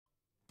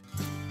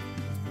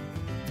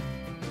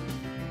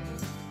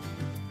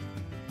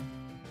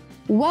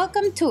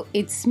Welcome to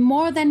It's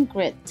More Than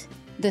Grit,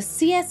 the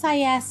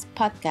CSIS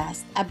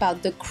podcast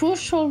about the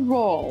crucial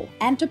role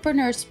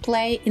entrepreneurs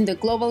play in the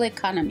global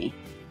economy.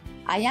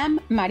 I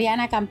am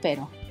Mariana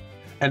Campero.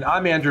 And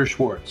I'm Andrew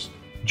Schwartz.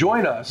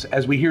 Join us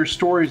as we hear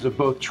stories of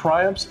both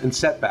triumphs and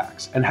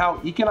setbacks and how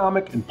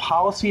economic and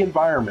policy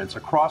environments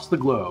across the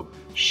globe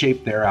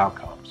shape their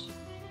outcomes.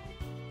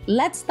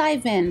 Let's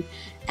dive in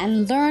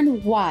and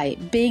learn why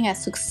being a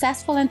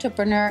successful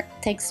entrepreneur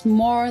takes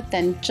more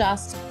than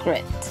just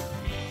grit.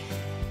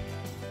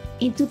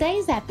 In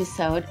today's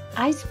episode,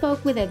 I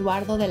spoke with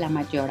Eduardo della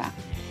Maggiora,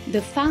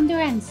 the founder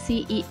and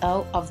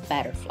CEO of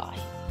Betterfly.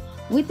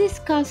 We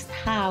discussed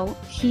how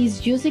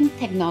he's using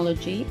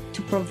technology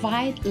to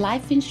provide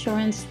life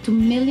insurance to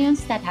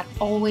millions that have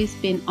always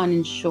been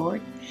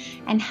uninsured,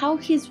 and how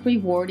he's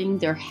rewarding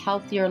their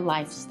healthier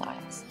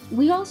lifestyles.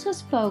 We also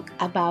spoke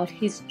about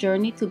his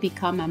journey to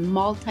become a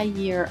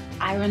multi-year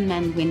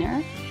Ironman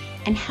winner,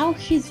 and how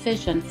his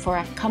vision for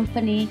a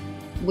company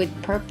with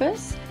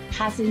purpose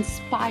has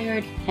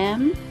inspired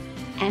him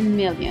and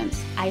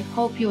millions. I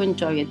hope you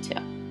enjoy it too.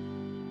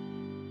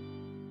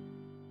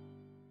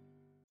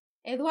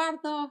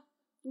 Eduardo,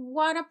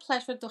 what a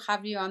pleasure to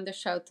have you on the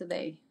show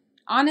today.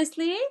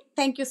 Honestly,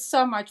 thank you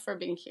so much for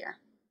being here.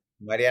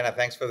 Mariana,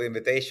 thanks for the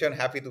invitation.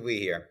 Happy to be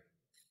here.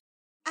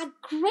 A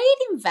great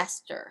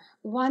investor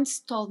once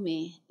told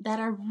me that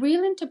a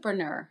real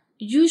entrepreneur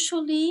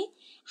usually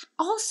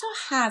also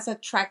has a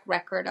track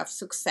record of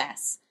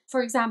success.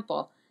 For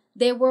example,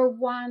 they were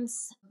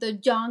once the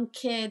young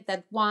kid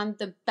that won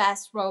the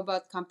best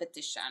robot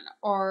competition,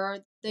 or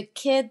the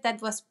kid that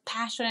was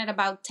passionate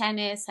about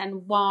tennis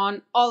and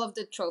won all of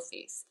the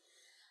trophies.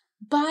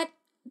 But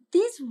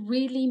this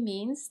really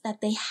means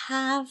that they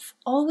have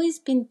always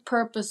been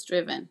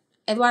purpose-driven.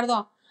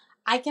 Eduardo,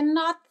 I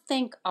cannot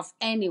think of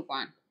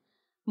anyone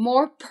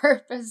more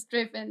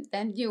purpose-driven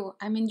than you.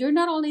 I mean, you're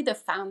not only the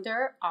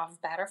founder of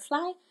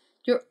Betterfly,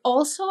 you're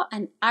also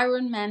an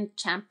Ironman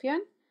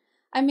champion.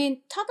 I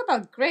mean, talk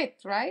about grit,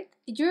 right?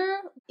 You're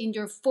in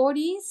your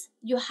 40s.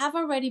 You have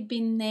already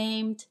been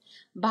named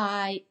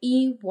by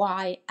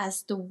EY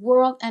as the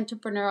World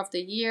Entrepreneur of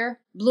the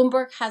Year.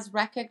 Bloomberg has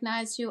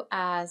recognized you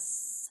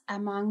as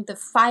among the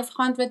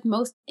 500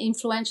 most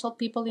influential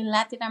people in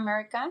Latin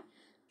America.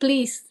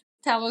 Please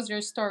tell us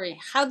your story.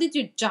 How did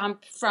you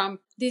jump from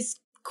this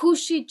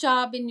cushy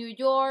job in New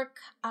York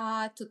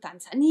to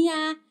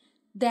Tanzania,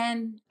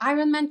 then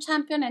Ironman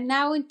champion, and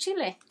now in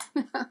Chile?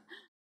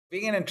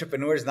 Being an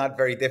entrepreneur is not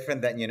very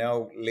different than,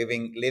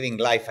 living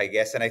life, I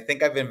guess. And I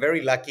think I've been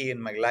very lucky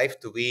in my life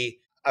to be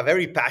a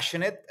very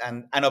passionate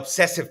and an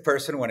obsessive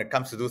person when it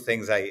comes to do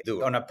things I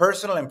do on a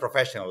personal and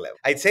professional level.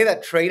 I'd say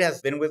that trade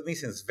has been with me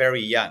since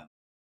very young.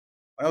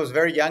 When I was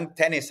very young,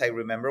 tennis, I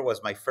remember,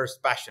 was my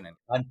first passion.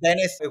 And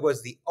tennis, it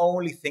was the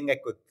only thing I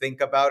could think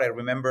about. I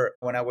remember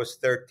when I was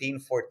 13,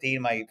 14,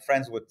 my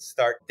friends would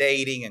start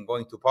dating and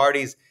going to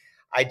parties.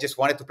 I just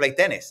wanted to play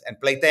tennis and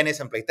play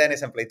tennis and play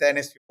tennis and play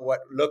tennis,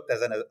 what looked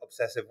as an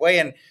obsessive way.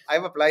 And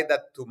I've applied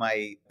that to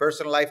my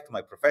personal life, to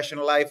my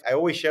professional life. I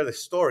always share the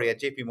story at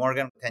JP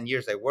Morgan. 10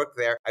 years I worked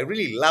there. I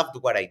really loved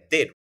what I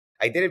did.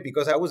 I did it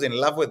because I was in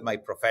love with my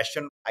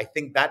profession. I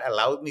think that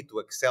allowed me to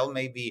excel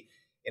maybe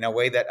in a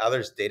way that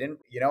others didn't.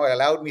 It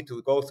allowed me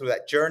to go through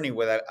that journey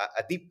with a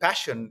deep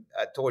passion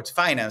towards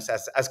finance,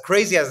 as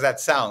crazy as that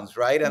sounds,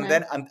 right? And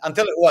then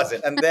until it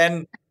wasn't. And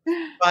then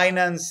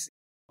finance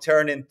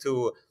turned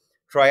into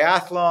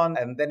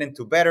triathlon and then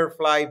into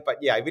Betterfly. But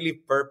yeah, I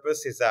believe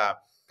purpose is a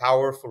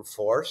powerful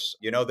force.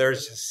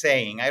 There's a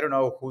saying, I don't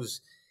know who's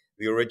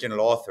the original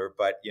author,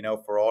 but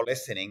for all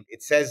listening,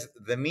 it says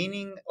the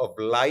meaning of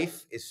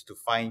life is to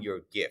find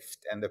your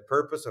gift, and the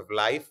purpose of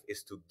life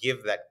is to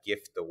give that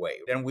gift away.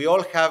 And we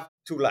all have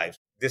two lives.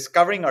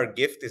 Discovering our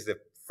gift is the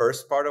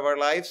first part of our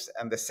lives,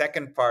 and the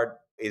second part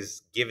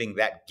is giving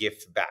that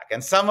gift back.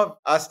 And some of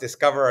us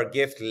discover our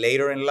gift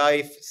later in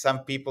life. Some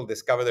people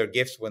discover their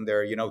gifts when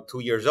they're 2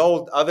 years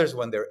old, others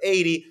when they're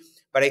 80.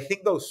 But I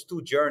think those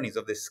two journeys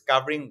of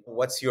discovering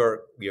what's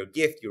your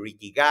gift, your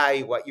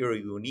ikigai, what you're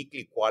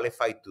uniquely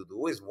qualified to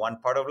do is one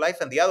part of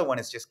life. And the other one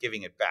is just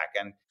giving it back.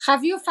 And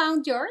have you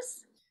found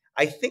yours?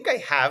 I think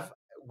I have,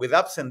 with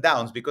ups and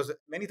downs, because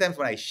many times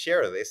when I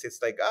share this,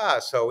 it's like,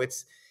 so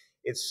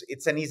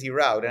it's an easy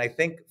route. And I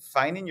think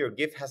finding your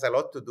gift has a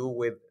lot to do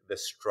with the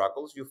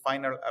struggles you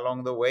find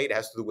along the way. It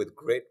has to do with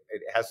grit.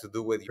 It has to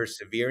do with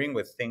persevering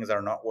with things that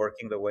are not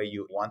working the way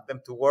you want them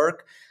to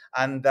work.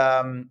 And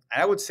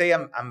I would say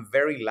I'm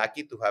very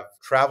lucky to have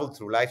traveled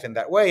through life in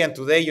that way. And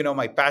today,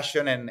 my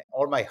passion and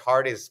all my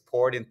heart is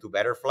poured into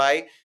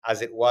Betterfly,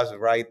 as it was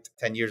right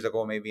 10 years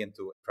ago, maybe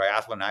into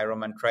triathlon,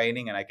 Ironman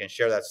training. And I can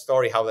share that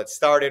story, how that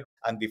started.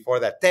 And before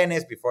that,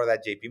 tennis, before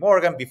that, JP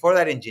Morgan, before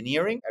that,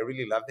 engineering. I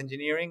really loved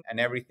engineering and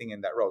everything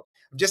in that road.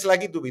 I'm just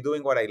lucky to be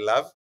doing what I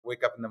love.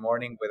 Wake up in the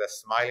morning with a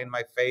smile in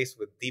my face,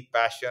 with deep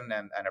passion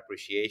and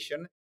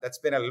appreciation. That's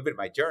been a little bit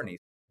my journey.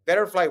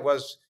 Betterfly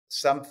was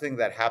something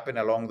that happened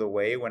along the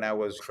way when I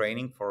was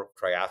training for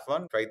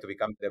triathlon, trying to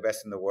become the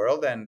best in the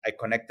world. And I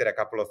connected a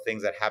couple of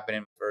things that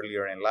happened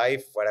earlier in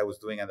life, what I was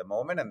doing at the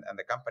moment, and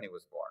the company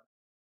was born.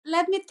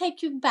 Let me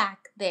take you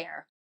back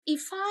there.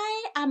 If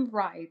I am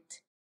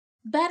right,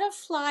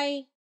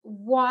 Betterfly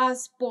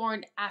was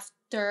born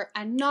after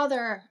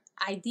another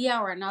idea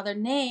or another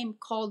name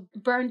called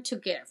Burn to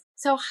Give.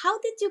 So, how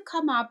did you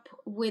come up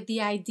with the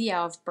idea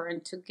of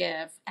Burn to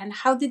Give and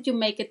how did you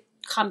make it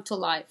come to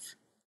life?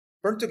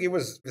 Burn to Give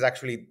was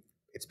actually,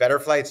 it's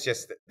Betterfly. It's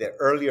just the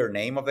earlier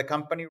name of the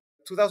company.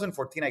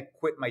 2014, I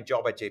quit my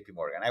job at JP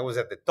Morgan. I was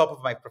at the top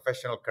of my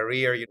professional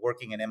career,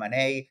 working in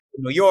M&A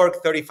in New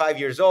York, 35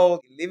 years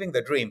old, living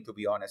the dream, to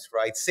be honest,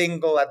 right?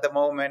 Single at the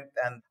moment.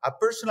 And a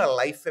personal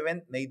life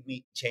event made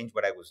me change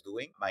what I was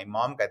doing. My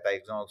mom got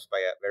diagnosed by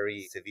a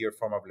very severe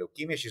form of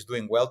leukemia. She's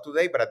doing well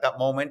today, but at that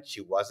moment,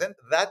 she wasn't.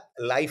 That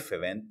life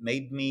event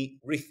made me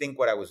rethink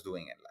what I was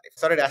doing in life.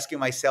 Started asking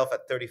myself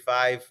at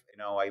 35,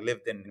 I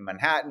lived in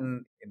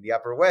Manhattan in the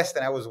Upper West,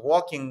 and I was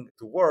walking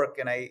to work,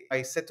 and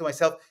I said to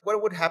myself,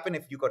 what would happen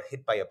if you got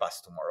hit by a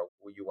bus tomorrow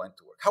when you went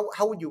to work?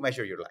 How would you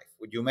measure your life?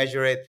 Would you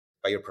measure it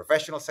by your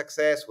professional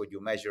success? Would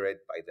you measure it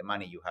by the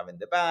money you have in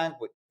the bank?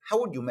 How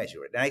would you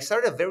measure it? And I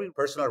started a very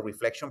personal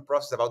reflection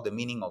process about the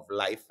meaning of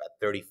life at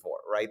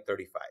 34, right?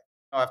 35.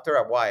 After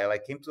a while, I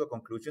came to the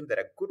conclusion that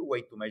a good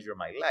way to measure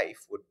my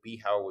life would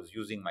be how I was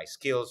using my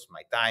skills,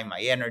 my time,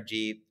 my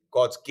energy,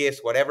 God's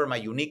gifts, whatever, my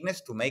uniqueness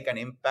to make an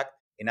impact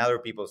in other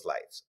people's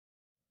lives.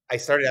 I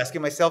started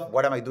asking myself,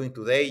 what am I doing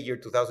today, year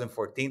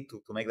 2014,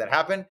 to make that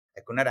happen?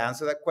 I could not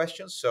answer that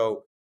question.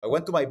 So I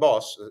went to my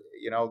boss.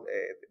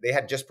 They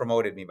had just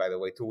promoted me, by the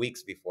way, 2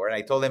 weeks before. And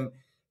I told him,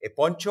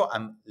 Poncho,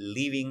 I'm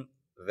leaving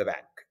the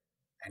bank.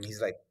 And he's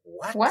like,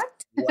 what?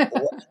 What?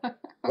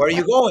 Where are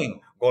you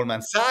going?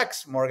 Goldman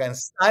Sachs, Morgan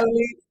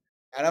Stanley?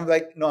 And I'm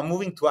like, no, I'm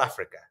moving to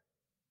Africa.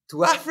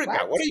 To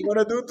Africa? What are you going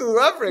to do to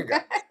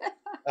Africa?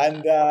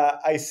 And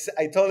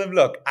I told him,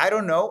 look, I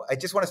don't know. I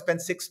just want to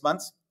spend 6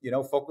 months,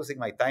 focusing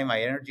my time,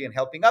 my energy, and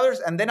helping others.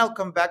 And then I'll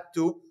come back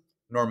to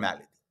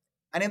normality.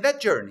 And in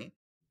that journey,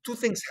 two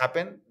things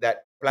happened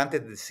that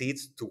planted the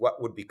seeds to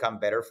what would become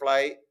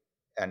Betterfly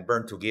and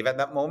Burn to Give at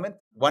that moment.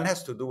 One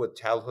has to do with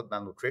childhood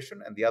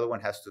malnutrition, and the other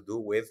one has to do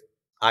with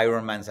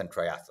Ironmans and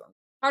triathlon.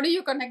 How do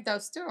you connect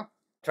those two?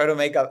 Try to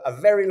make a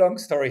very long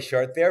story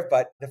short there.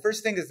 But the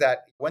first thing is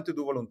that I went to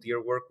do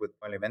volunteer work with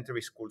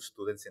elementary school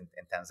students in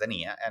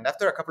Tanzania. And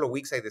after a couple of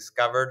weeks, I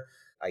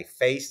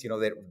faced,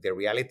 the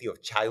reality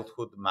of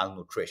childhood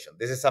malnutrition.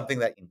 This is something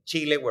that in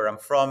Chile, where I'm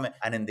from,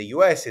 and in the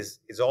US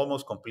is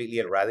almost completely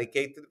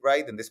eradicated,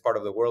 right? In this part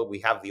of the world, we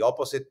have the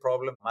opposite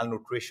problem,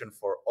 malnutrition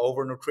for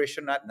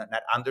overnutrition, not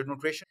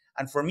undernutrition.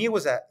 And for me, it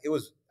was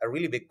a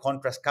really big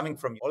contrast coming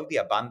from all the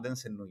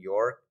abundance in New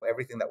York,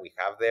 everything that we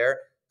have there,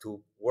 to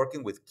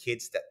working with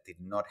kids that did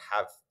not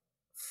have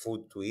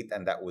food to eat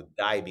and that would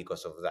die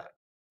because of that.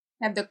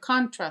 And the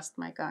contrast,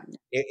 my God.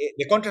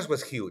 The contrast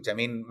was huge. I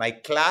mean, my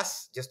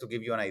class, just to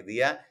give you an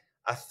idea,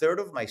 a third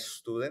of my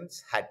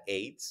students had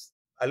AIDS,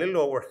 a little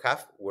over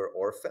half were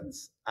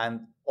orphans,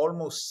 and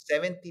almost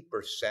 70%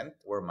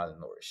 were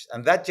malnourished.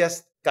 And that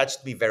just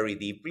touched me very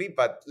deeply,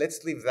 but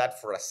let's leave that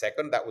for a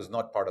second. That was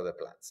not part of the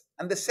plans.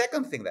 And the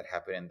second thing that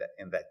happened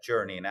in that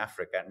journey in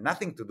Africa,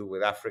 nothing to do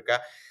with Africa,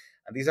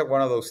 and these are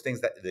one of those things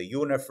that the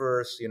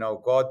universe,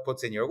 God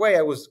puts in your way.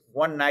 I was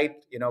one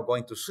night,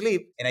 going to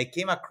sleep, and I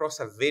came across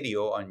a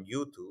video on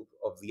YouTube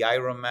of the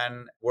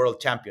Ironman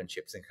World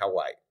Championships in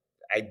Hawaii.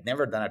 I'd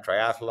never done a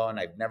triathlon.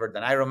 I've never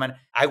done Ironman.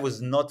 I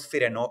was not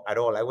fit at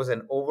all. I was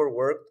an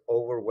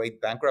overweight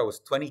banker. I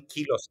was 20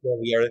 kilos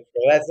heavier.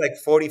 So that's like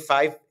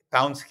 45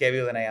 pounds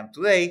heavier than I am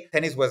today.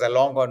 Tennis was a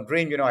long gone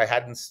dream. I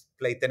hadn't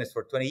played tennis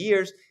for 20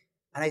 years.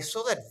 And I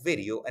saw that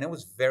video, and it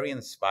was very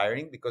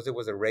inspiring because it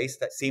was a race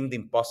that seemed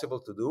impossible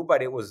to do,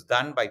 but it was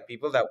done by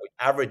people that were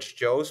average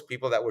Joes,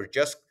 people that were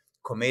just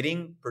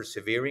committing,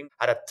 persevering,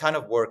 had a ton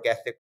of work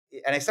ethic.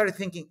 And I started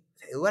thinking,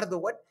 Eduardo,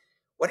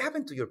 what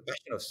happened to your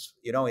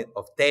passion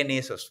of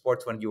tennis, of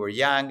sports when you were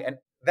young? And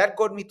that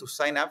got me to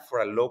sign up for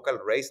a local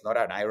race, not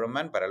an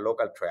Ironman, but a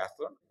local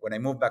triathlon when I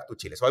moved back to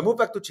Chile. So I moved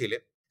back to Chile,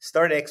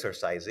 started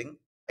exercising.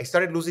 I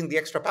started losing the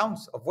extra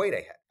pounds of weight I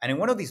had. And in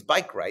one of these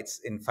bike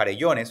rides in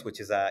Farellones, which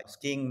is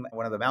skiing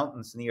one of the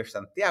mountains near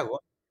Santiago,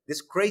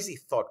 this crazy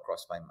thought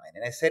crossed my mind.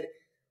 And I said,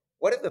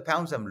 what if the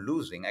pounds I'm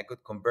losing, I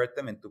could convert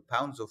them into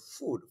pounds of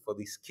food for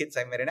these kids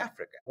I met in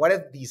Africa? What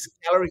if these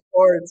calorie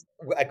cords,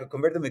 I could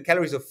convert them into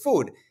calories of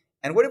food?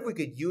 And what if we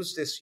could use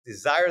this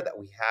desire that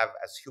we have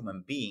as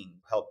human beings,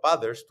 help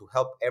others, to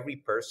help every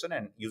person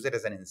and use it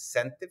as an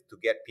incentive to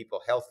get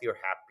people healthier,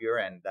 happier,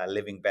 and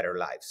living better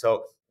lives?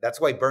 So that's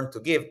why Burn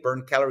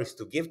Calories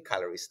to Give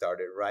Calories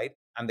started, right?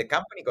 And the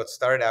company got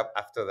started up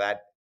after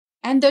that.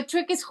 And the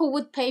trick is who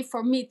would pay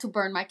for me to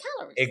burn my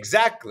calories.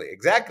 Exactly.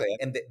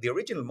 And the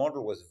original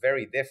model was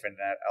very different.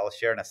 And I'll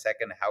share in a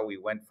second how we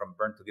went from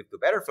Burn to Give to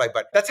Betterfly,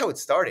 but that's how it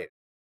started.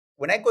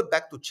 When I got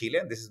back to Chile,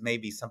 and this is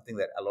maybe something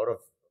that a lot of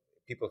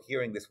people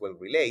hearing this will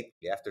relate,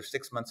 after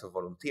 6 months of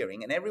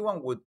volunteering, and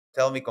everyone would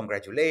tell me,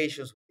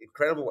 congratulations,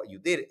 incredible what you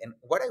did. And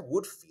what I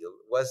would feel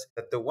was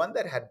that the one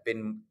that had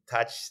been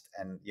touched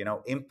and,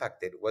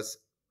 impacted was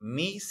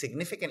me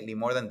significantly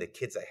more than the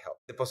kids I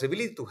helped. The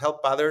possibility to help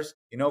others,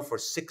 for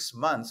 6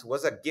 months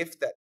was a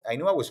gift that I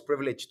knew I was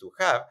privileged to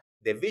have.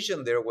 The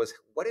vision there was,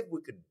 what if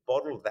we could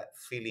bottle that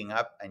feeling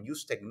up and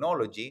use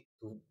technology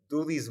to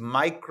do these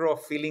micro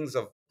feelings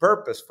of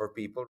purpose for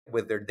people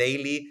with their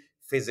daily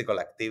physical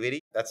activity?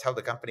 That's how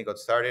the company got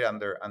started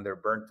under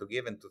Burn to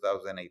Give in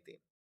 2018.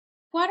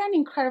 What an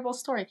incredible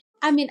story.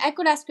 I mean, I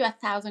could ask you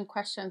 1,000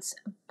 questions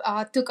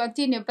to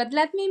continue, but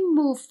let me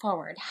move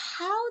forward.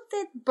 How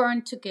did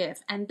Burn to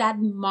Give and that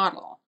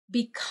model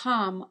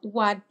become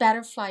what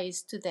Betterfly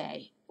is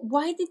today?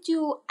 Why did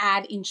you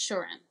add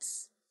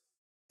insurance?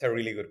 It's a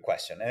really good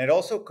question. And it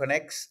also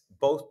connects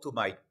both to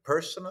my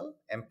personal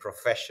and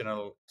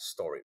professional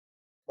story.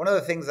 One of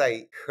the things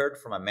I heard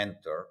from a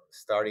mentor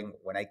starting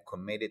when I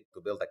committed to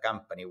build a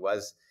company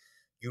was,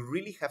 you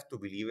really have to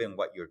believe in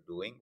what you're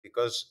doing,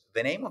 because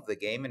the name of the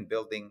game in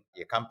building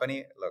a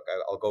company, look,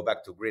 I'll go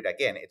back to grit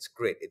again. It's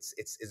grit.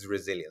 It's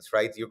resilience,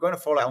 right? You're going to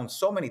fall down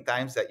so many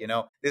times that,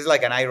 this is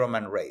like an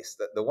Ironman race.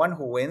 The one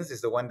who wins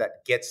is the one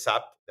that gets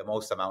up the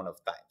most amount of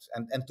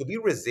times. And to be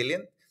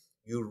resilient,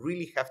 you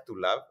really have to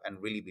love and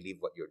really believe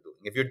what you're doing.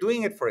 If you're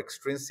doing it for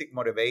extrinsic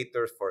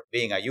motivators, for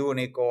being a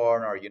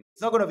unicorn, or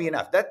it's not going to be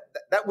enough.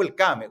 That will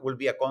come. It will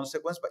be a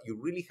consequence, but you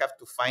really have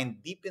to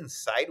find deep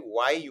inside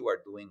why you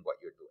are doing what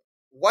you're doing.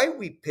 Why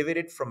we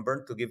pivoted from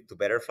Burn to Give to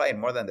Betterfly,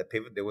 and more than the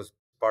pivot, there was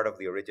part of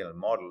the original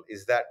model,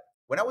 is that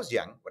when I was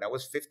young, when I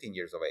was 15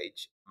 years of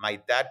age, my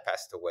dad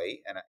passed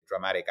away in a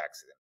dramatic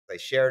accident. I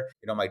shared,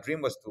 my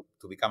dream was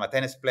to become a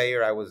tennis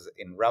player. I was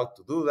en route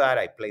to do that.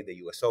 I played the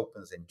US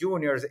Opens and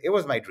juniors. It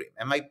was my dream.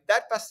 And my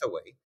dad passed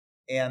away,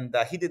 and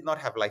he did not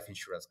have life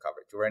insurance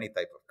coverage or any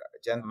type of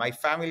coverage. And my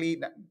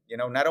family,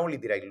 not only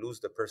did I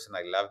lose the person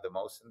I love the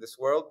most in this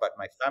world, but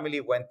my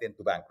family went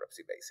into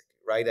bankruptcy, basically,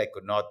 right? I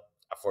could not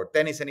afford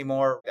tennis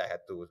anymore. I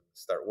had to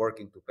start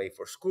working to pay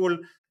for school.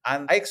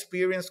 And I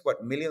experienced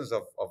what millions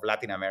of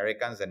Latin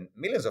Americans and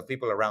millions of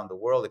people around the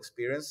world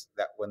experience,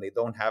 that when they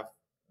don't have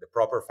the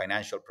proper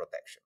financial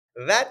protection.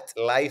 That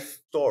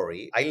life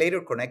story, I later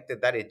connected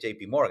that at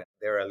JP Morgan.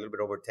 There a little bit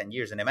over 10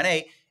 years in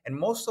M&A, and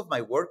most of my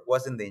work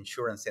was in the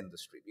insurance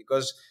industry,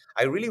 because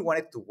I really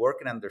wanted to work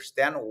and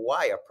understand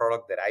why a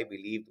product that I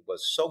believed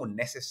was so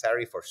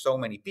necessary for so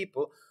many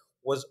people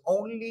was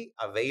only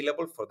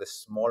available for the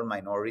small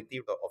minority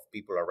of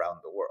people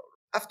around the world.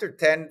 After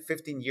 10,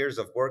 15 years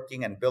of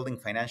working and building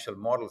financial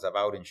models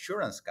about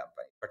insurance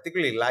companies,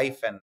 particularly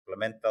life and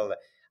supplemental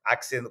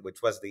accident,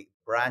 which was the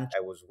branch I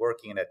was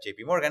working in at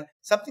JP Morgan,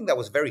 something that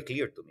was very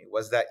clear to me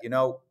was that,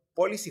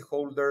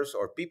 policyholders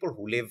or people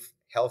who live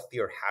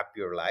healthier,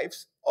 happier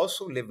lives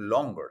also live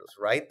longer,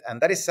 right?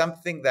 And that is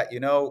something that,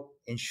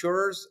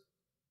 insurers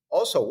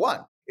also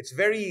want. It's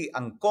very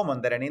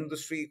uncommon that an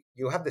industry,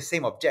 you have the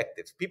same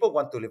objectives. People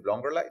want to live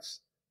longer lives,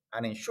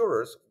 and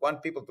insurers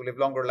want people to live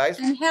longer lives.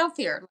 And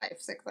healthier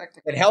lives,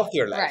 exactly. And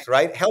healthier lives,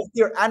 right?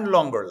 Healthier and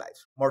longer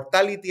lives.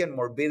 Mortality and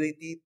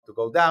morbidity to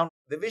go down.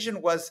 The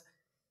vision was,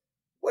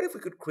 what if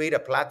we could create a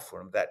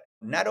platform that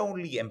not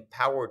only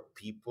empowered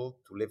people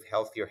to live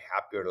healthier,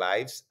 happier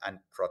lives and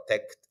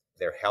protect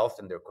their health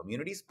and their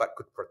communities, but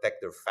could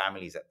protect their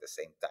families at the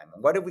same time?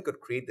 And what if we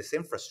could create this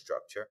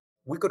infrastructure?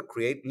 We could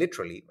create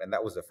literally, and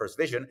that was the first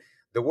vision,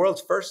 the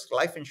world's first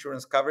life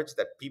insurance coverage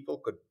that people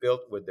could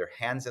build with their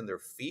hands and their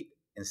feet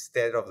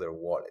instead of their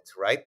wallets,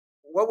 right?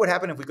 What would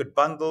happen if we could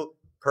bundle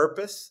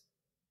purpose,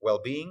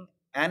 well-being,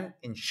 and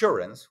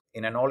insurance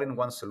in an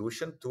all-in-one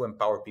solution to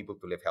empower people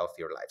to live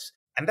healthier lives?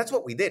 And that's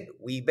what we did.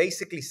 We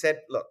basically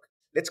said, look,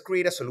 let's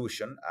create a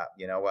solution,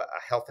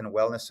 a health and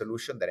wellness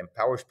solution that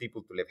empowers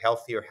people to live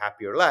healthier,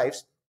 happier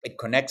lives. It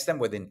connects them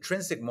with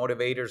intrinsic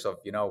motivators of,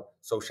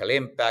 social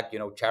impact,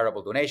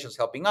 charitable donations,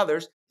 helping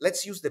others.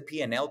 Let's use the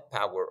P&L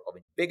power of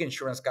big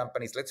insurance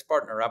companies. Let's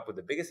partner up with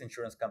the biggest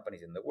insurance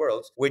companies in the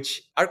world,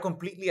 which are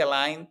completely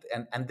aligned,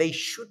 and they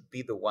should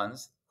be the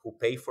ones who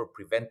pay for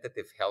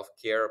preventative health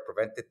care,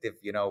 preventative,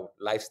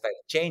 lifestyle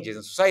changes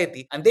in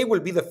society. And they will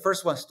be the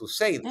first ones to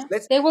say this. Yeah.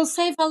 They will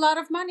save a lot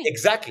of money.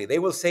 Exactly. They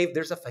will save.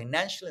 There's a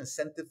financial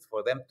incentive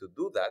for them to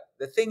do that.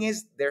 The thing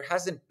is, there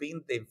hasn't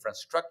been the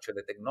infrastructure,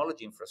 the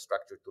technology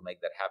infrastructure to make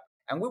that happen.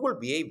 And we will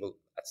be able,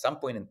 at some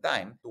point in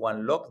time, to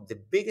unlock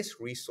the biggest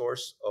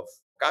resource of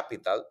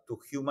capital to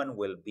human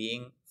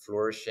well-being,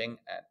 flourishing,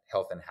 and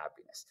health and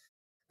happiness.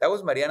 That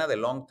was, Mariana, the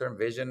long-term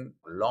vision.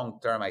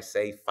 Long-term, I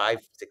say 5,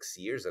 6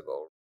 years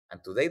ago.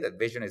 And today that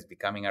vision is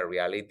becoming a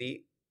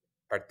reality,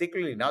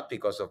 particularly not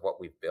because of what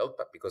we've built,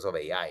 but because of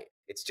AI.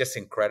 It's just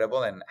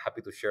incredible, and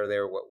happy to share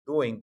there what we're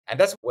doing. And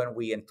that's when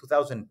we, in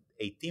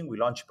 2018, we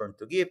launched Burn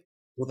to Give.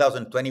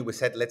 2020, we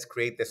said, let's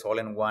create this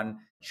all-in-one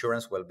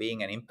insurance,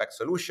 well-being, and impact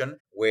solution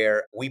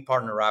where we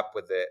partner up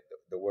with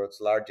the world's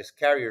largest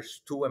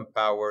carriers to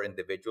empower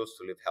individuals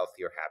to live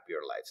healthier, happier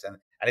lives. And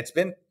it's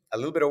been a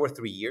little bit over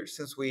 3 years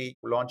since we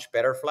launched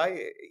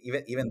Betterfly.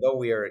 Even though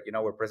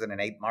we're present in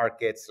 8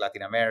 markets,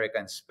 Latin America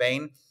and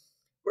Spain,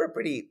 we're a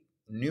pretty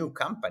new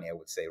company, I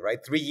would say, right?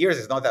 3 years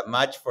is not that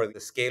much for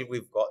the scale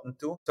we've gotten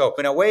to. So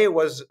in a way, it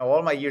was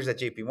all my years at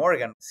JP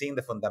Morgan, seeing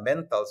the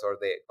fundamentals, or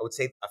I would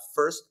say, a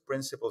first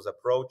principles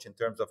approach in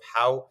terms of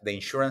how the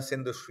insurance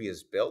industry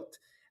is built,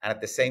 and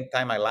at the same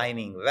time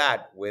aligning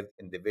that with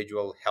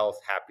individual health,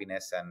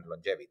 happiness, and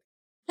longevity.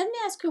 Let me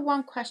ask you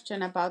one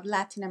question about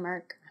Latin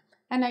America,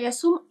 and I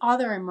assume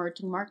other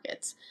emerging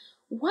markets.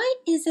 Why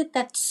is it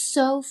that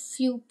so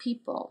few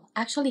people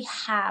actually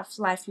have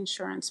life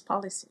insurance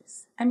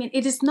policies? I mean,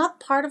 it is not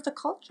part of the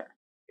culture.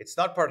 It's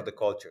not part of the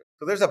culture.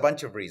 So there's a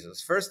bunch of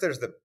reasons. First, there's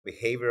the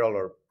behavioral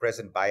or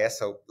present bias.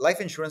 So life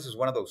insurance is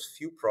one of those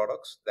few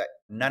products that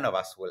none of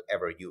us will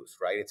ever use,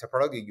 right? It's a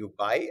product that you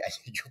buy and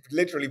you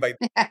literally buy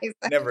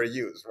never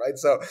use, right?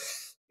 So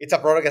it's a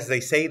product, as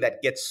they say,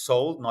 that gets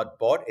sold, not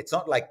bought. It's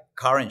not like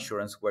car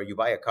insurance where you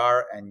buy a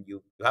car and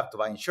you have to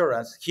buy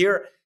insurance.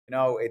 Here,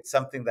 it's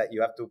something that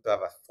you have to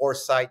have a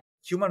foresight.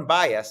 Human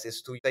bias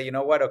is to say, you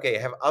know what, okay,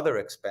 I have other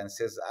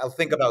expenses. I'll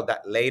think about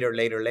that later,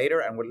 later, later.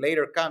 And when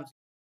later comes,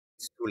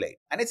 it's too late.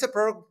 And it's a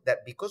product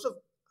that, because of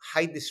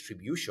high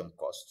distribution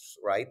costs,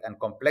 right, and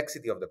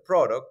complexity of the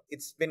product,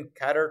 it's been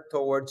catered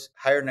towards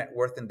higher net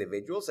worth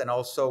individuals and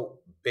also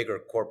bigger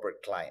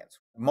corporate clients.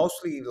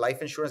 Mostly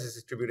life insurance is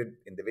distributed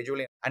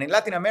individually. And in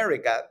Latin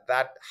America,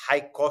 that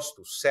high cost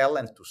to sell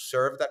and to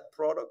serve that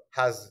product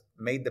has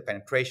made the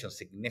penetration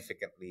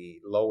significantly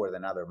lower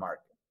than other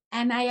markets.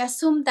 And I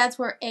assume that's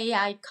where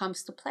AI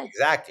comes to play.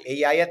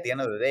 Exactly. AI, at the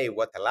end of the day,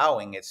 what's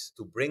allowing is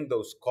to bring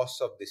those costs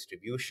of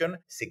distribution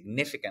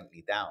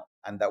significantly down.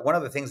 And that one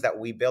of the things that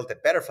we built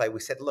at Betterfly, we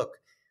said, look,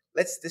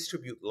 let's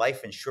distribute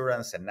life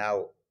insurance and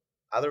now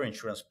other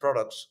insurance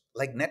products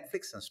like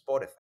Netflix and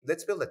Spotify.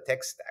 Let's build a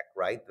tech stack,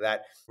 right,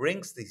 that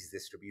brings these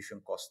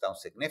distribution costs down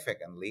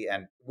significantly.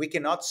 And we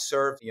cannot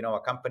serve, a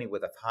company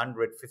with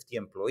 150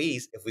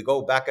 employees if we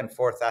go back and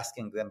forth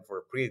asking them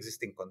for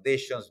pre-existing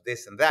conditions,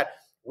 this and that.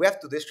 We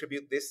have to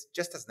distribute this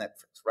just as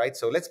Netflix, right?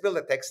 So let's build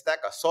a tech stack,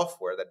 a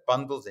software that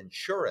bundles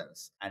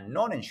insurance and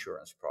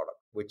non-insurance product,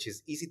 which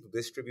is easy to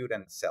distribute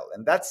and sell.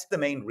 And that's the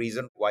main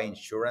reason why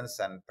insurance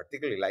and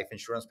particularly life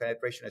insurance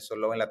penetration is so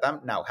low in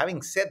Latam. Now,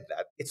 having said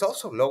that, it's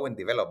also low in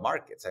developed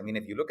markets. I mean,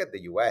 if you look at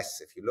the US,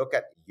 if you look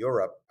at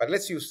Europe, but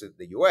let's use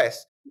the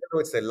US, even though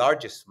it's the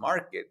largest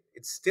market,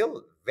 it's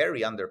still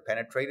very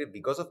underpenetrated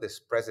because of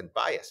this present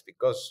bias,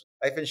 because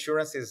life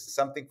insurance is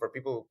something for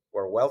people who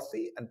are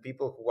wealthy and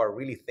people who are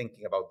really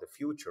thinking about the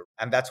future.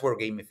 And that's where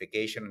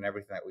gamification and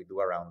everything that we do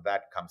around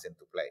that comes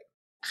into play.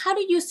 How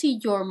do you see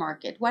your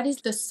market? What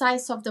is the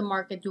size of the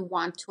market you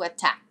want to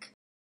attack?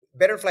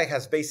 Betterfly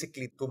has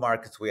basically two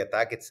markets we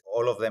attack. It's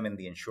all of them in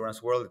the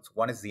insurance world.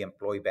 One is the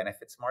employee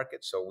benefits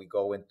market. So we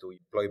go into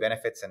employee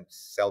benefits and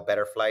sell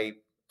Betterfly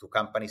to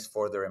companies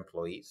for their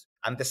employees.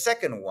 And the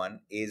second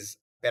one is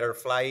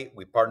Betterfly.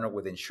 We partner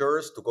with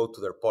insurers to go to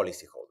their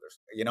policyholders.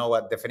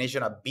 A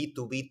definition of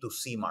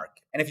B2B2C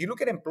market. And if you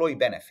look at employee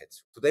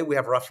benefits, today we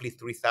have roughly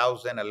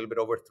 3,000, a little bit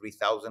over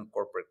 3,000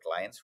 corporate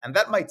clients. And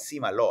that might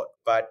seem a lot,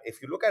 but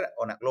if you look at it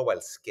on a global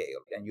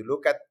scale and you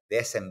look at the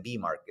SMB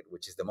market,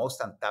 which is the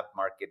most untapped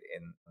market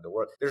in the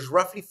world, there's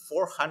roughly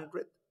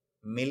 400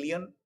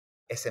 million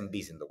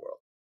SMBs in the world.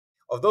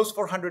 Of those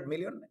 400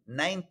 million,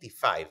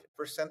 95%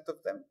 of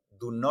them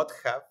do not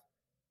have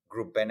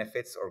group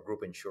benefits or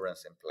group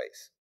insurance in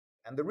place.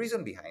 And the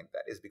reason behind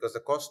that is because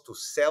the cost to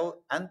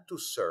sell and to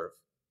serve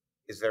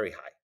is very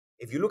high.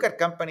 If you look at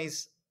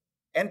companies,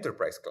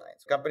 enterprise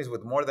clients, companies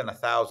with more than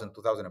 1,000,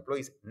 2,000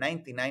 employees,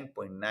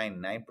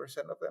 99.99%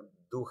 of them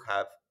do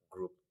have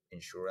group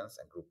insurance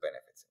and group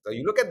benefits. So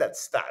you look at that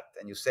stat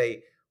and you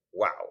say,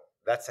 wow,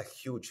 that's a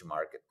huge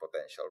market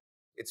potential.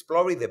 It's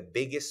probably the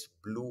biggest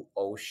blue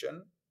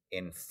ocean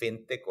in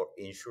fintech or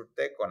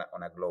insurtech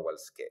on a global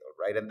scale,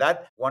 right? And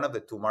that one of the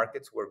two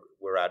markets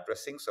we're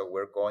addressing. So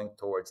we're going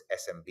towards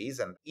SMBs,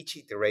 and each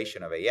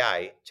iteration of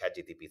AI,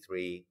 ChatGPT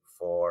 3,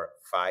 4,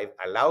 5,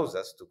 allows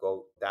us to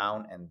go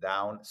down and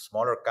down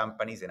smaller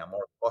companies in a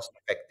more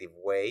cost-effective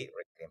way,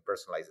 and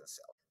personalize and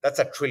sell. That's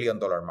 $1 trillion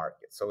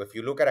market. So if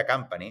you look at a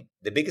company,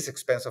 the biggest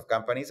expense of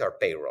companies are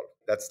payroll.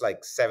 That's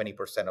like 70%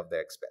 of their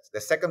expense.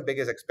 The second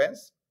biggest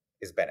expense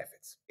is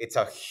benefits. It's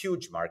a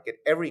huge market.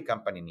 Every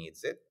company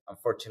needs it.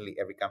 Unfortunately,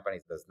 every company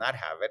does not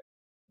have it.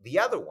 The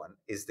other one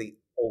is the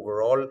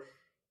overall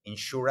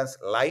insurance,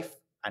 life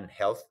and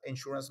health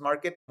insurance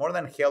market. More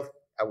than health,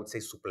 I would say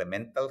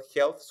supplemental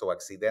health. So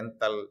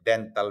accidental,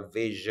 dental,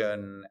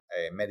 vision,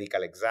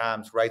 medical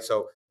exams, right?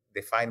 So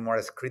defined more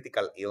as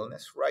critical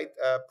illness, right?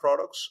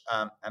 Products.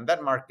 And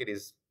that market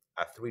is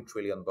a $3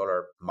 trillion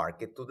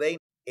market today.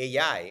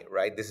 AI,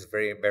 right? This is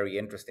very, very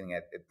interesting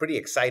and pretty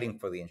exciting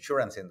for the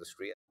insurance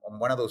industry. I'm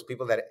one of those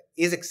people that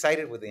is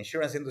excited with the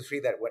insurance industry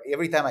that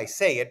every time I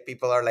say it,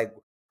 people are like,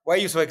 why are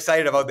you so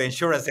excited about the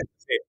insurance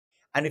industry?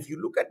 And if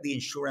you look at the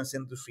insurance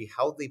industry,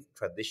 how they've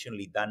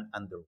traditionally done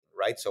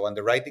right? So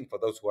underwriting, for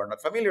those who are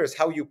not familiar, is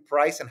how you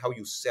price and how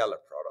you sell a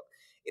product.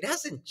 It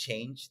hasn't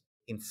changed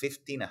in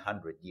 15,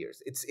 100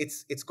 years.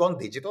 It's gone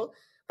digital.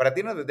 But at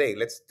the end of the day,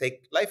 let's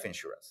take life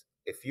insurance.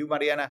 If you,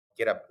 Mariana,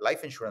 get a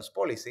life insurance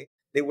policy,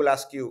 they will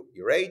ask you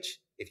your age,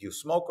 if you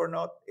smoke or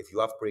not, if you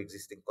have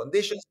pre-existing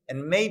conditions,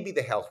 and maybe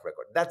the health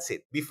record. That's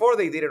it. Before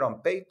they did it on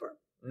paper,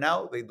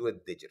 now they do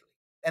it digitally.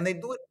 And they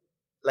do it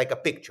like a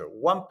picture,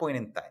 one point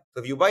in time.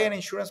 So if you buy an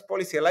insurance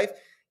policy alive,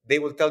 they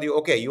will tell you,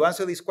 okay, you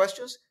answer these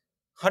questions,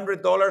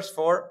 $100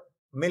 for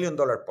 $1 million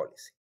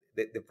policy.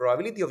 The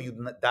probability of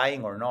you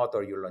dying or not,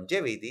 or your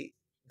longevity,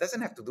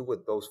 doesn't have to do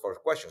with those four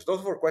questions.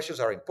 Those four questions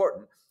are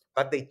important,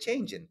 but they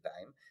change in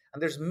time.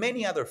 And there's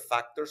many other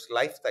factors,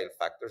 lifestyle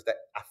factors, that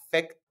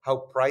affect how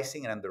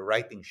pricing and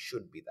underwriting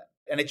should be done.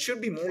 And it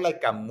should be more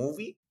like a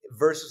movie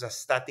versus a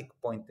static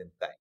point in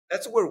time.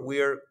 That's where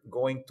we're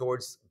going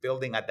towards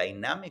building a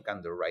dynamic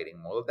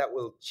underwriting model that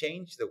will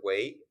change the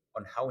way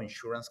on how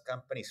insurance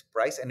companies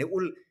price, and it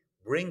will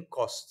bring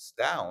costs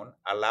down,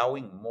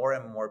 allowing more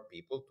and more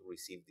people to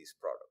receive these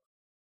products.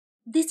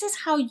 This is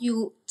how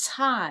you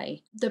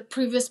tie the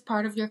previous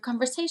part of your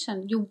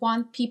conversation. You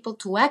want people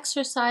to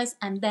exercise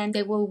and then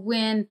they will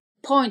win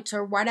points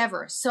or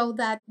whatever, so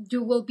that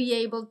you will be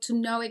able to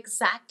know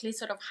exactly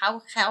sort of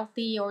how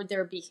healthy or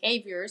their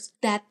behaviors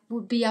that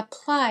would be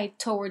applied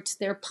towards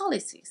their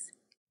policies.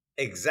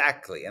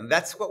 Exactly. And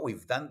that's what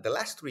we've done the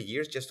last 3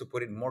 years, just to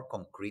put it more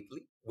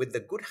concretely. With the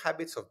good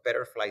habits of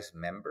Betterfly's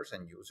members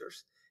and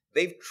users,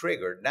 they've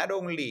triggered not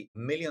only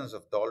millions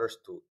of dollars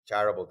to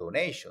charitable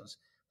donations,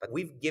 but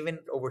we've given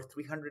over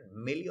 $300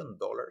 million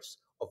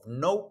of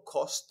no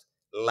cost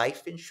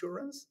life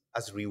insurance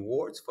as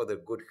rewards for their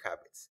good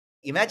habits.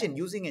 Imagine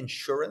using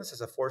insurance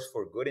as a force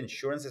for good,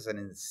 insurance as an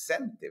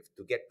incentive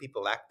to get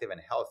people active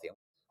and healthy.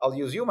 I'll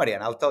use you,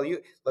 Mariana. I'll tell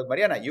you, look,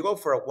 Mariana, you go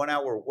for a 1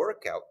 hour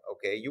workout,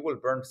 okay? You will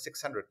burn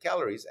 600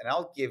 calories, and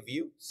I'll give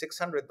you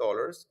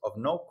 $600 of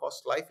no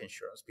cost life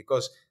insurance,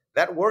 because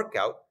that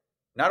workout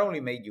not only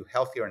made you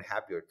healthier and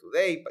happier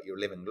today, but you're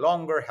living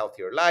longer,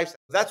 healthier lives.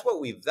 That's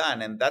what we've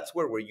done. And that's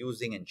where we're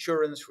using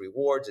insurance,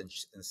 rewards, and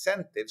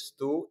incentives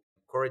to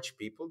encourage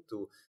people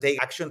to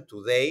take action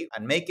today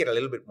and make it a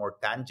little bit more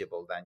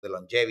tangible than the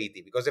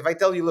longevity. Because if I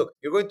tell you, look,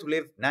 you're going to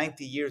live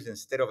 90 years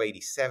instead of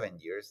 87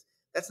 years,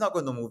 that's not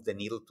going to move the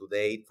needle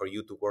today for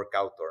you to work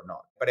out or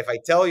not. But if I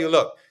tell you,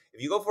 look,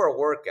 if you go for a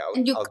workout,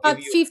 And you I'll cut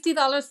give you,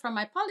 $50 from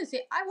my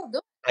policy, I will do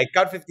it. I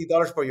cut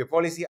 $50 for your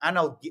policy, and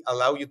I'll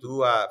allow you to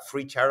do a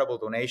free charitable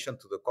donation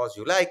to the cause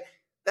you like.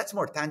 That's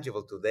more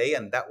tangible today,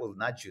 and that will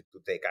nudge you to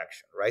take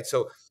action, right?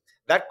 So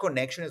that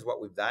connection is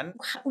what we've done.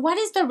 What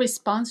is the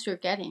response you're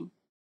getting?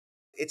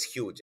 It's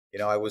huge.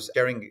 I was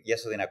sharing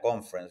yesterday in a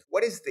conference,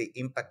 what is the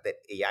impact that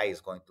AI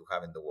is going to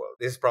have in the world?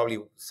 This is probably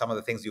some of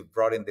the things you've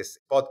brought in this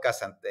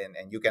podcast,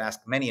 and you can ask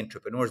many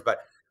entrepreneurs. But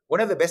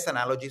one of the best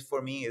analogies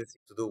for me is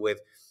to do with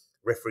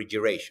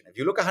refrigeration. If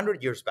you look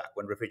 100 years back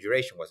when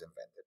refrigeration was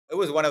invented, it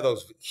was one of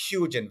those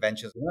huge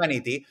inventions of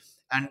humanity.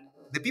 And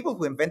the people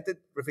who invented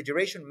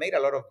refrigeration made a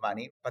lot of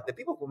money, but the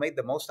people who made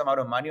the most amount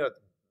of money or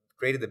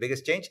created the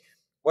biggest change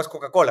was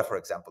Coca-Cola, for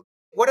example.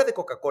 What are the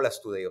Coca-Colas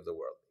today of the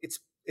world?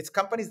 It's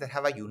companies that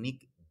have a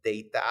unique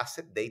data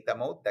asset, data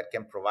mode, that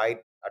can provide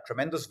a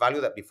tremendous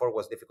value that before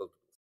was difficult to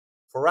do.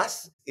 For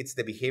us, it's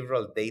the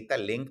behavioral data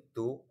linked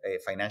to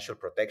financial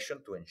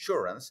protection, to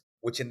insurance,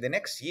 which in the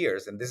next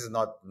years, and this is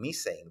not me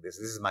saying this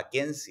is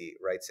McKinsey,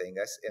 right, saying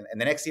this, in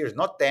the next years,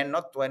 not 10,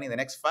 not 20, in the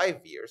next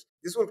 5 years,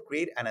 this will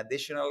create an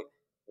additional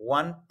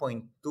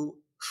 $1.2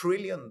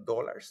 trillion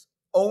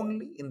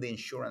only in the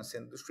insurance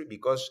industry,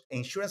 because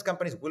insurance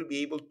companies will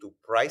be able to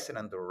price and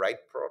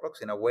underwrite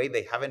products in a way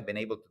they haven't been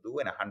able to do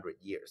in 100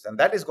 years. And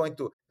that is going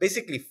to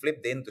basically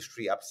flip the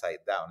industry upside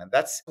down. And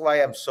that's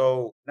why I'm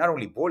so not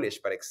only bullish,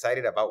 but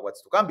excited about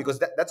what's to come, because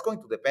that's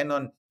going to depend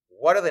on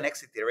what are the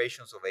next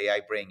iterations of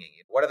AI bringing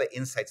in? What are the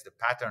insights, the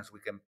patterns we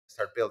can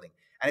start building?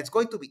 And it's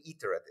going to be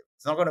iterative.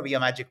 It's not going to be a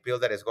magic pill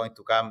that is going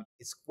to come.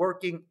 It's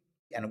working.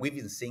 And we've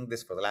been seeing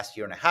this for the last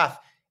year and a half.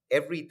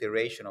 Every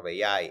iteration of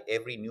AI,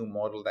 every new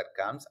model that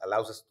comes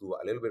allows us to do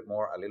a little bit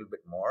more, a little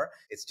bit more.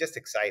 It's just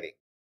exciting.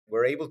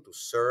 We're able to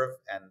serve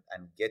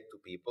and get to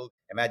people.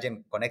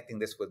 Imagine connecting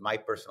this with my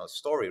personal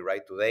story,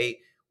 right? Today,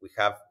 we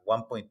have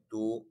 1.2,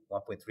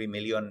 1.3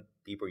 million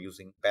people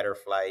using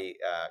Betterfly,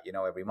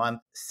 every month.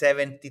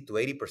 70 to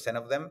 80%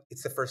 of them,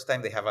 it's the first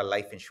time they have a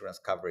life insurance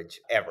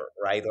coverage ever,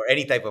 right? Or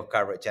any type of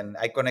coverage. And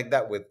I connect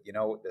that with,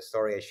 the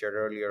story I shared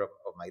earlier of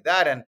my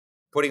dad, and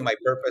putting my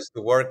purpose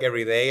to work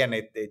every day, and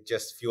it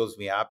just fuels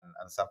me up,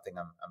 and something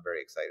I'm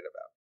very excited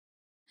about.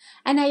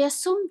 And I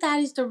assume that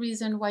is the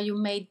reason why you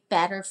made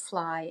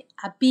Betterfly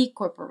a B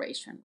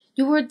corporation.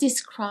 You were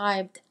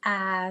described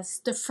as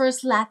the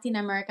first Latin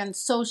American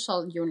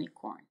social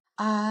unicorn.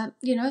 I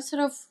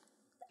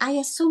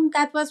assume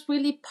that was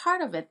really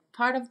part of it,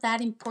 part of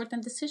that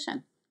important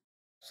decision.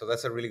 So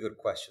that's a really good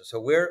question. So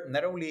we're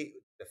not only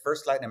the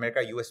first Latin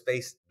America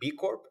US-based B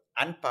Corp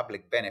and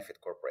public benefit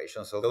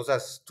corporation. So those are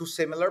two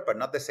similar, but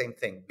not the same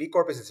thing. B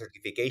Corp is a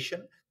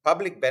certification.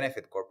 Public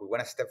benefit corp, we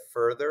went a step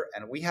further,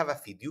 and we have a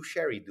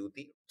fiduciary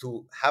duty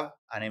to have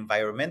an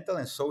environmental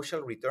and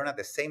social return at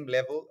the same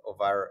level of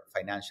our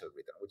financial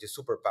return, which is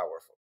super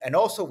powerful. And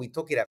also, we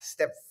took it a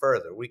step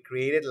further. We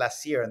created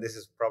last year, and this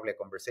is probably a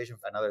conversation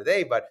for another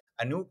day, but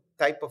a new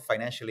type of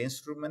financial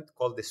instrument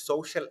called the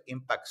Social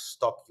Impact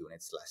Stock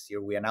Units last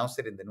year. We announced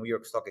it in the New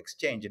York Stock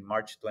Exchange in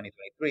March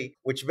 2023,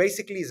 which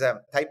basically is a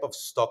type of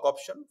stock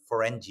option for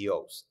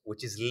NGOs,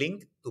 which is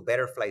linked to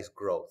Betterfly's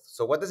growth.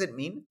 So what does it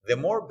mean? The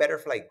more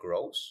Betterfly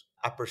grows,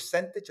 a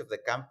percentage of the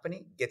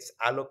company gets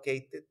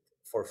allocated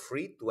for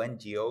free to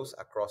NGOs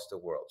across the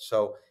world.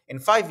 So in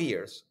 5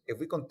 years, if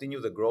we continue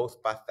the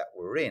growth path that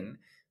we're in,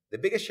 the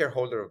biggest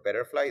shareholder of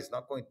Betterfly is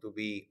not going to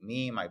be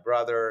me, my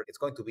brother. It's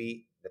going to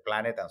be the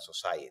planet and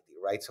society,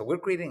 right? So we're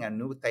creating a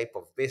new type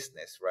of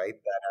business, right?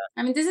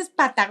 I mean, this is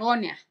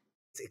Patagonia.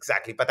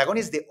 Exactly.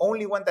 Patagonia is the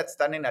only one that's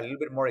done in a little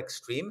bit more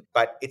extreme,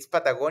 but it's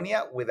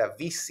Patagonia with a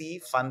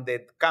VC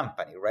funded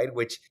company, right?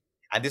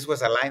 And this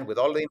was aligned with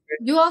all the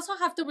investors You also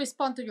have to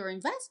respond to your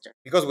investor.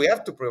 because we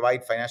have to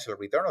provide financial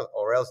return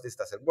or else this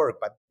doesn't work.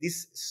 But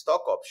these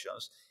stock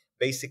options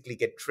basically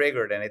get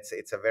triggered, and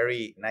it's a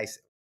very nice.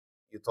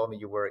 You told me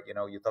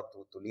you talked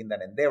to Linda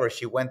and Endeavor.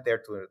 She went there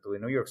to the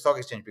New York Stock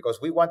Exchange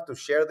because we want to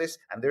share this.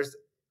 And there's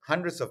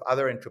hundreds of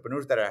other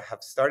entrepreneurs that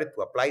have started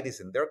to apply this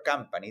in their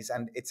companies.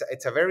 And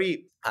it's a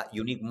very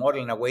unique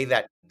model in a way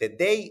that the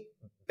day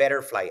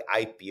Betterfly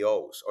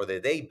IPOs or the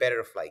day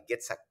Betterfly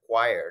gets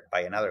acquired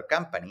by another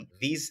company,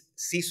 these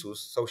SISUs,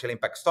 social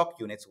impact stock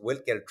units, will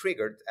get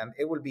triggered, and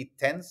it will be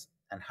tens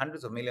and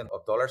hundreds of millions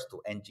of dollars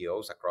to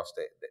NGOs across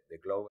the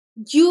globe.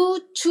 You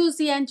choose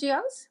the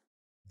NGOs?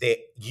 The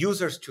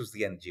users choose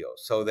the NGO.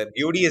 So the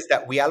beauty is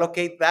that we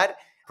allocate that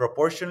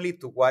proportionally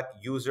to what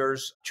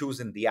users choose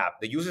in the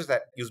app. The users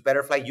that use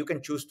Betterfly, you can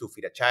choose to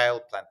feed a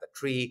child, plant a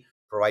tree,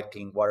 provide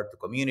clean water to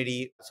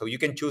community. So you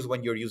can choose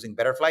when you're using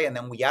Betterfly, and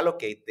then we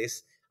allocate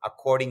this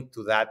according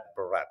to that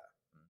pro rata.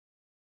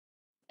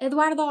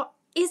 Eduardo,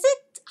 is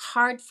it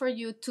hard for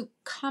you to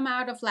come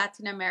out of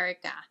Latin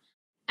America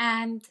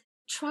and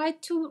try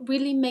to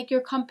really make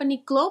your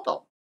company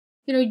global?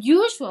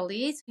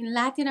 Usually in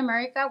Latin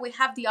America, we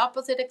have the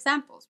opposite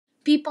examples.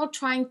 People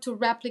trying to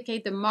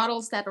replicate the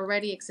models that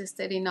already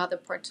existed in other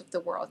parts of the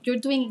world. You're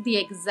doing the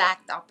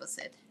exact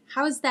opposite.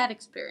 How is that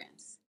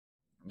experience?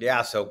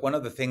 Yeah, so one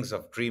of the things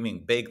of dreaming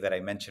big that I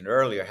mentioned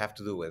earlier have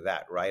to do with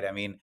that, right? I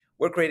mean,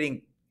 we're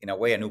creating, in a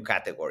way, a new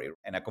category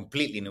and a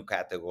completely new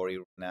category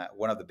in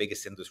one of the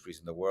biggest industries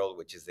in the world,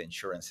 which is the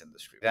insurance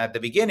industry. And at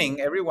the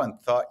beginning, everyone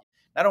thought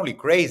not only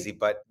crazy,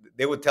 but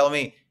they would tell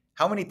me,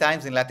 how many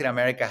times in Latin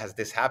America has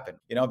this happened?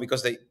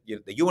 Because the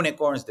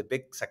unicorns, the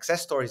big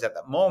success stories at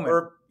that moment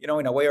were,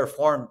 in a way or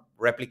form,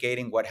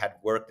 replicating what had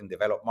worked in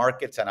developed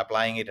markets and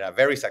applying it in a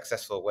very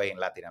successful way in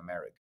Latin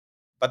America.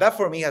 But that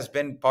for me has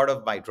been part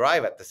of my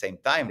drive at the same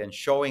time, and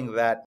showing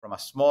that from a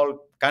small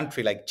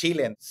country like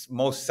Chile,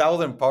 most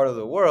southern part of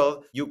the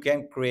world, you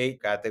can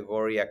create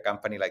a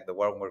company like the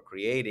one we're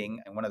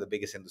creating in one of the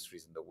biggest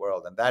industries in the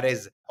world. And that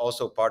is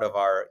also part of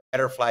our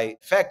Betterfly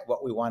effect,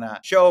 what we want to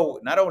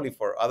show, not only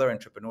for other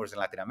entrepreneurs in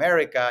Latin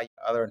America,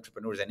 other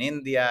entrepreneurs in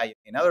India,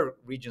 in other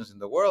regions in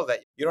the world,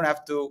 that you don't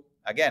have to,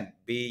 again,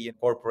 be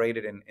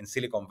incorporated in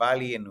Silicon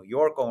Valley, in New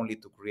York only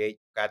to create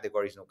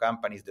categories, new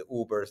companies, the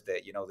Ubers,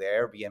 the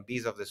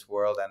Airbnbs of this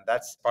world. And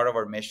that's part of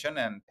our mission.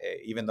 And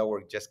even though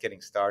we're just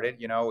getting started,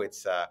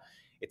 it's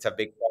a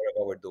big part of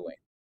what we're doing.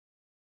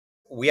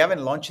 We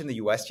haven't launched in the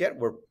US yet.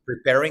 We're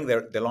preparing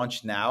the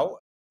launch now.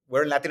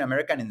 We're in Latin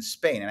America and in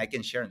Spain, and I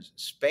can share in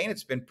Spain,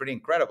 it's been pretty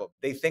incredible.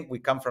 They think we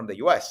come from the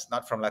US,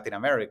 not from Latin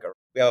America.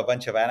 We have a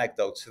bunch of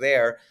anecdotes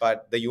there,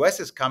 but the US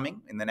is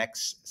coming in the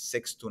next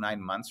 6 to 9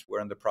 months.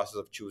 We're in the process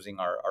of choosing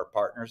our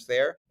partners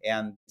there.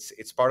 And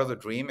it's part of the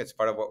dream. It's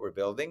part of what we're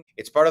building.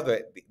 It's part of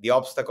the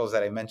obstacles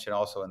that I mentioned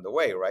also in the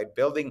way, right?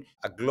 Building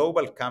a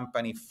global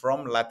company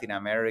from Latin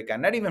America,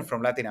 not even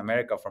from Latin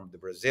America, from the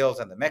Brazils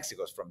and the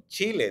Mexicos, from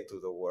Chile to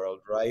the world,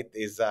 right?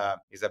 Is a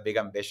big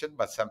ambition,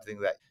 but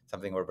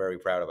something we're very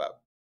proud about.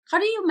 How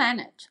do you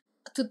manage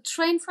to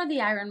train for the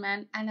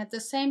Ironman and at the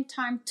same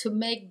time to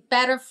make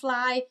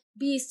Betterfly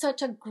be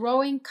such a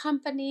growing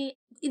company?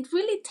 It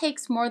really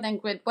takes more than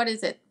grit. What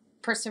is it?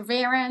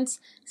 Perseverance,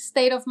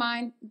 state of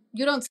mind.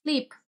 You don't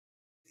sleep.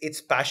 It's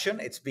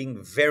passion. It's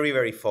being very,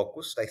 very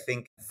focused. I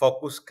think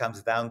focus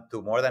comes down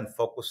to more than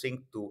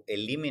focusing, to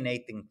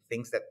eliminating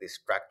things that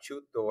distract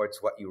you towards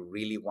what you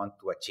really want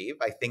to achieve.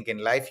 I think in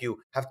life,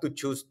 you have to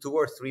choose 2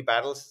 or 3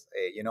 battles,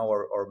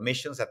 or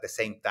missions at the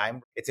same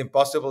time. It's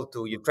impossible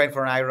to you train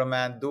for an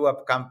Ironman, do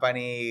a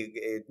company,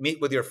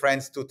 meet with your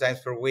friends 2 times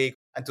per week.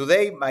 And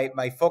today,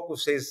 my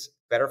focus is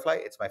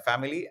Betterfly, it's my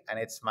family, and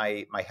it's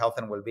my health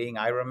and well-being,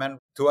 Ironman,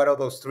 2 out of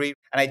those 3.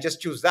 And I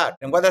just choose that.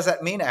 And what does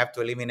that mean? I have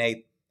to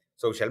eliminate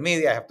social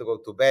media. I have to go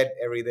to bed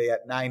every day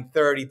at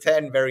 9:30,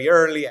 10, very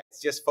early.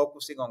 It's just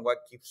focusing on what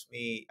keeps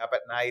me up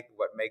at night,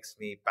 what makes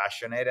me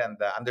passionate,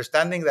 and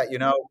understanding that,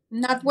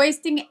 Not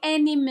wasting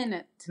any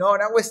minute. no,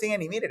 not wasting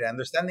any minute.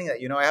 Understanding that,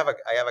 I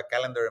have a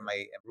calendar in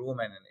my room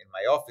and in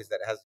my office that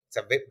it's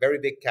a very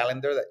big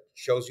calendar that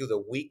shows you the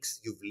weeks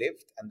you've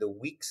lived and the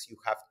weeks you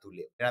have to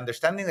live. And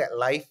understanding that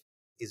life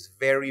is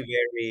very,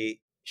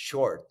 very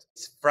short.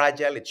 It's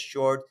fragile, it's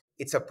short.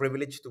 It's a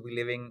privilege to be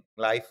living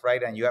life,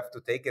 right? And you have to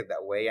take it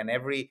that way. And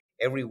every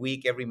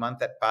week, every month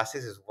that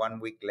passes is 1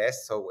 week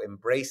less. So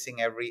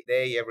embracing every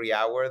day, every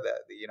hour,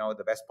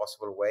 the best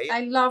possible way.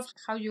 I love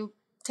how you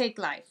take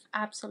life.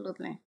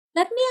 Absolutely.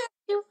 Let me ask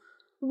you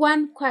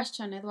one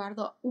question,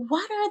 Eduardo.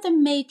 What are the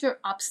major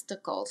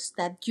obstacles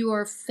that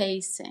you're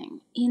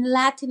facing in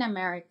Latin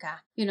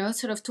America,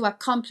 sort of to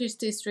accomplish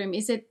this dream?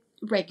 Is it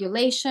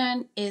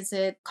regulation? Is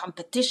it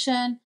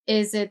competition?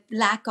 Is it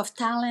lack of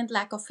talent,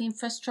 lack of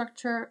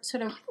infrastructure?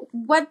 Sort of,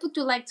 what would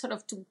you like sort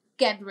of to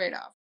get rid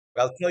of?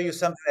 I'll tell you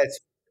something that's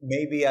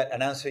maybe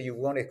an answer you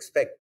won't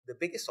expect. The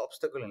biggest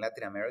obstacle in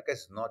Latin America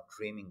is not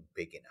dreaming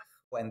big enough.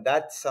 And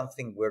that's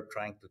something we're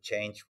trying to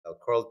change our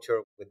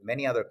culture with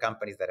many other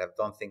companies that have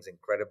done things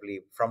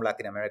incredibly from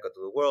Latin America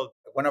to the world.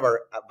 One of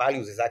our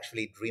values is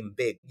actually dream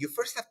big. You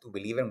first have to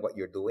believe in what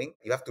you're doing.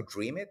 You have to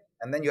dream it,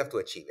 and then you have to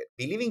achieve it.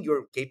 Believing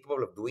you're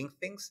capable of doing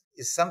things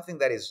is something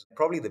that is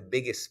probably the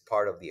biggest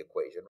part of the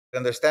equation.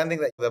 Understanding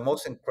that the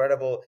most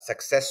incredible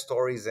success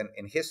stories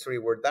in history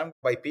were done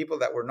by people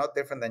that were not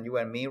different than you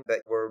and me,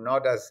 that were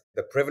not as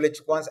the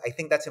privileged ones. I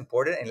think that's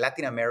important. In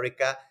Latin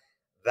America,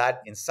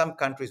 that in some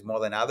countries more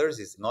than others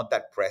is not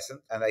that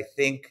present. And I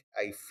think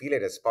I feel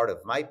it as part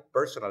of my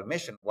personal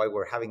mission. Why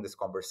we're having this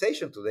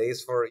conversation today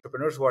is for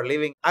entrepreneurs who are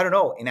living, I don't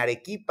know, in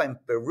Arequipa, in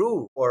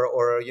Peru,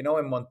 or in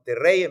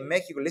Monterrey, in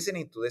Mexico,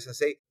 listening to this and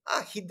say,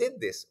 he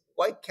did this.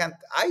 Why can't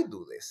I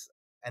do this?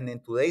 And in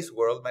today's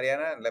world,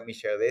 Mariana, and let me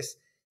share this,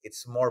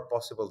 it's more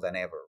possible than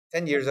ever.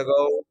 10 years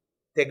ago,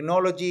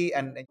 technology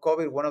and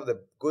COVID, one of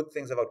the good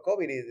things about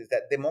COVID is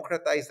that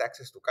democratized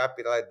access to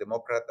capital,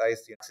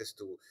 democratized access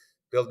to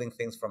building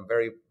things from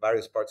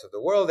various parts of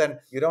the world. And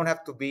you don't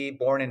have to be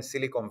born in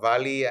Silicon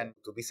Valley and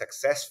to be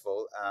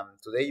successful.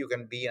 Today, you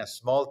can be in a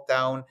small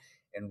town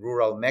in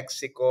rural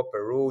Mexico,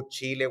 Peru,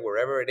 Chile,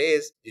 wherever it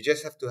is. You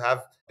just have to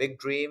have big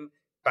dream,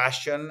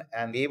 passion,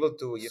 and be able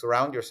to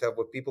surround yourself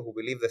with people who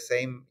believe the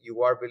same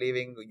you are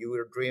believing, you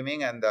are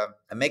dreaming, and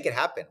make it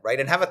happen, right?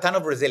 And have a ton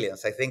of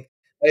resilience. I think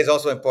that is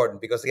also important,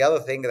 because the other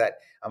thing that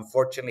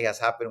unfortunately has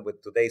happened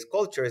with today's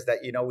culture is that,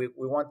 we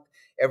want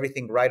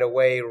everything right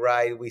away,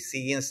 right? We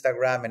see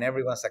Instagram and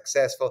everyone's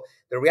successful.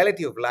 The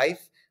reality of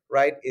life,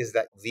 right, is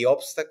that the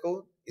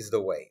obstacle is the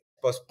way.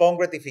 Postpone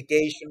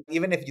gratification,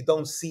 even if you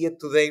don't see it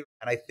today.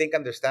 And I think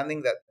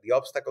understanding that the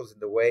obstacles in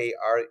the way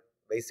are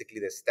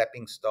basically the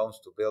stepping stones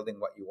to building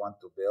what you want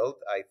to build,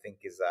 I think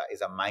is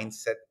a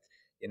mindset,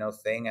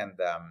 thing. And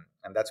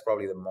that's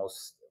probably the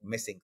most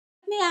missing.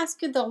 Let me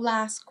ask you the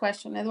last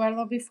question,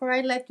 Eduardo, before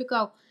I let you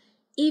go.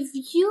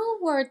 If you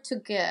were to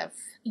give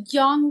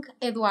young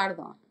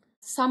Eduardo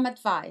some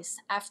advice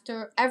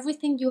after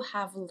everything you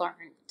have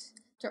learned,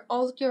 after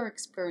all your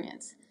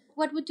experience,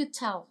 what would you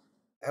tell?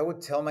 I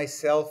would tell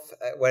myself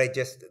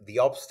the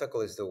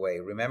obstacle is the way.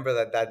 Remember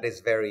that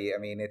is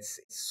it's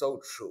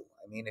so true.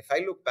 If I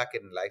look back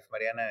in life,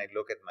 Mariana, and I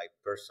look at my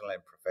personal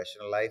and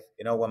professional life,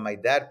 when my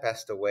dad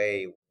passed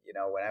away,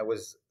 when I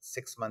was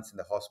 6 months in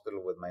the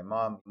hospital with my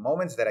mom,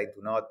 moments that I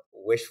do not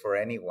wish for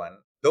anyone,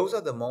 those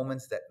are the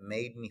moments that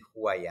made me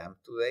who I am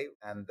today.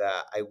 And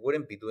I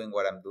wouldn't be doing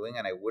what I'm doing,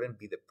 and I wouldn't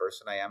be the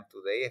person I am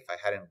today if I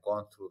hadn't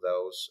gone through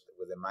those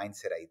with the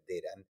mindset I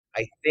did. And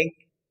I think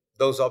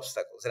those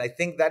obstacles. And I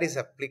think that is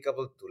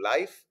applicable to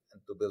life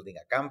and to building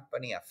a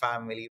company, a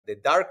family. The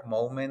dark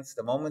moments,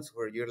 the moments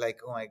where you're like,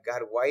 oh my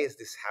God, why is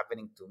this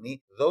happening to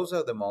me? Those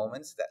are the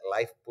moments that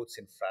life puts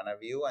in front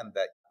of you and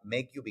that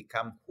make you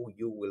become who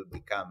you will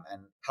become.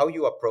 And how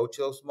you approach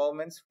those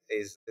moments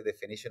is the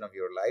definition of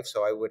your life.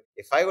 So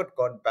if I would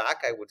gone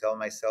back, I would tell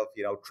myself,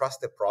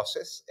 trust the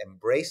process,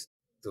 embrace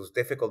those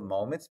difficult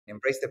moments,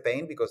 embrace the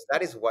pain, because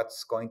that is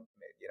what's going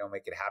to,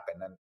 make it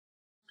happen. And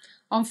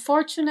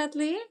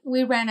unfortunately,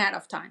 we ran out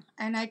of time,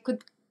 and I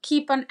could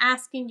keep on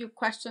asking you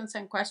questions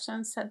and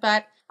questions,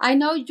 but I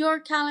know your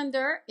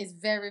calendar is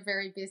very,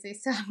 very busy,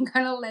 so I'm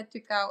going to let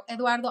you go.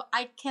 Eduardo,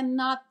 I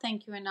cannot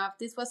thank you enough.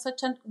 This was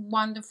such a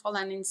wonderful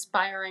and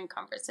inspiring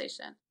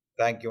conversation.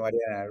 Thank you,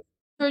 Mariana.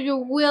 So you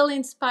will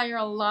inspire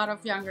a lot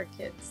of younger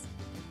kids.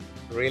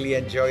 Really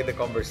enjoyed the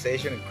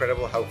conversation.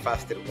 Incredible how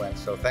fast it went.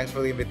 So thanks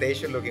for the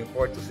invitation. Looking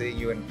forward to seeing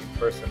you in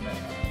person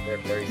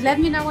very soon. Let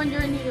me know when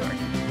you're in New York.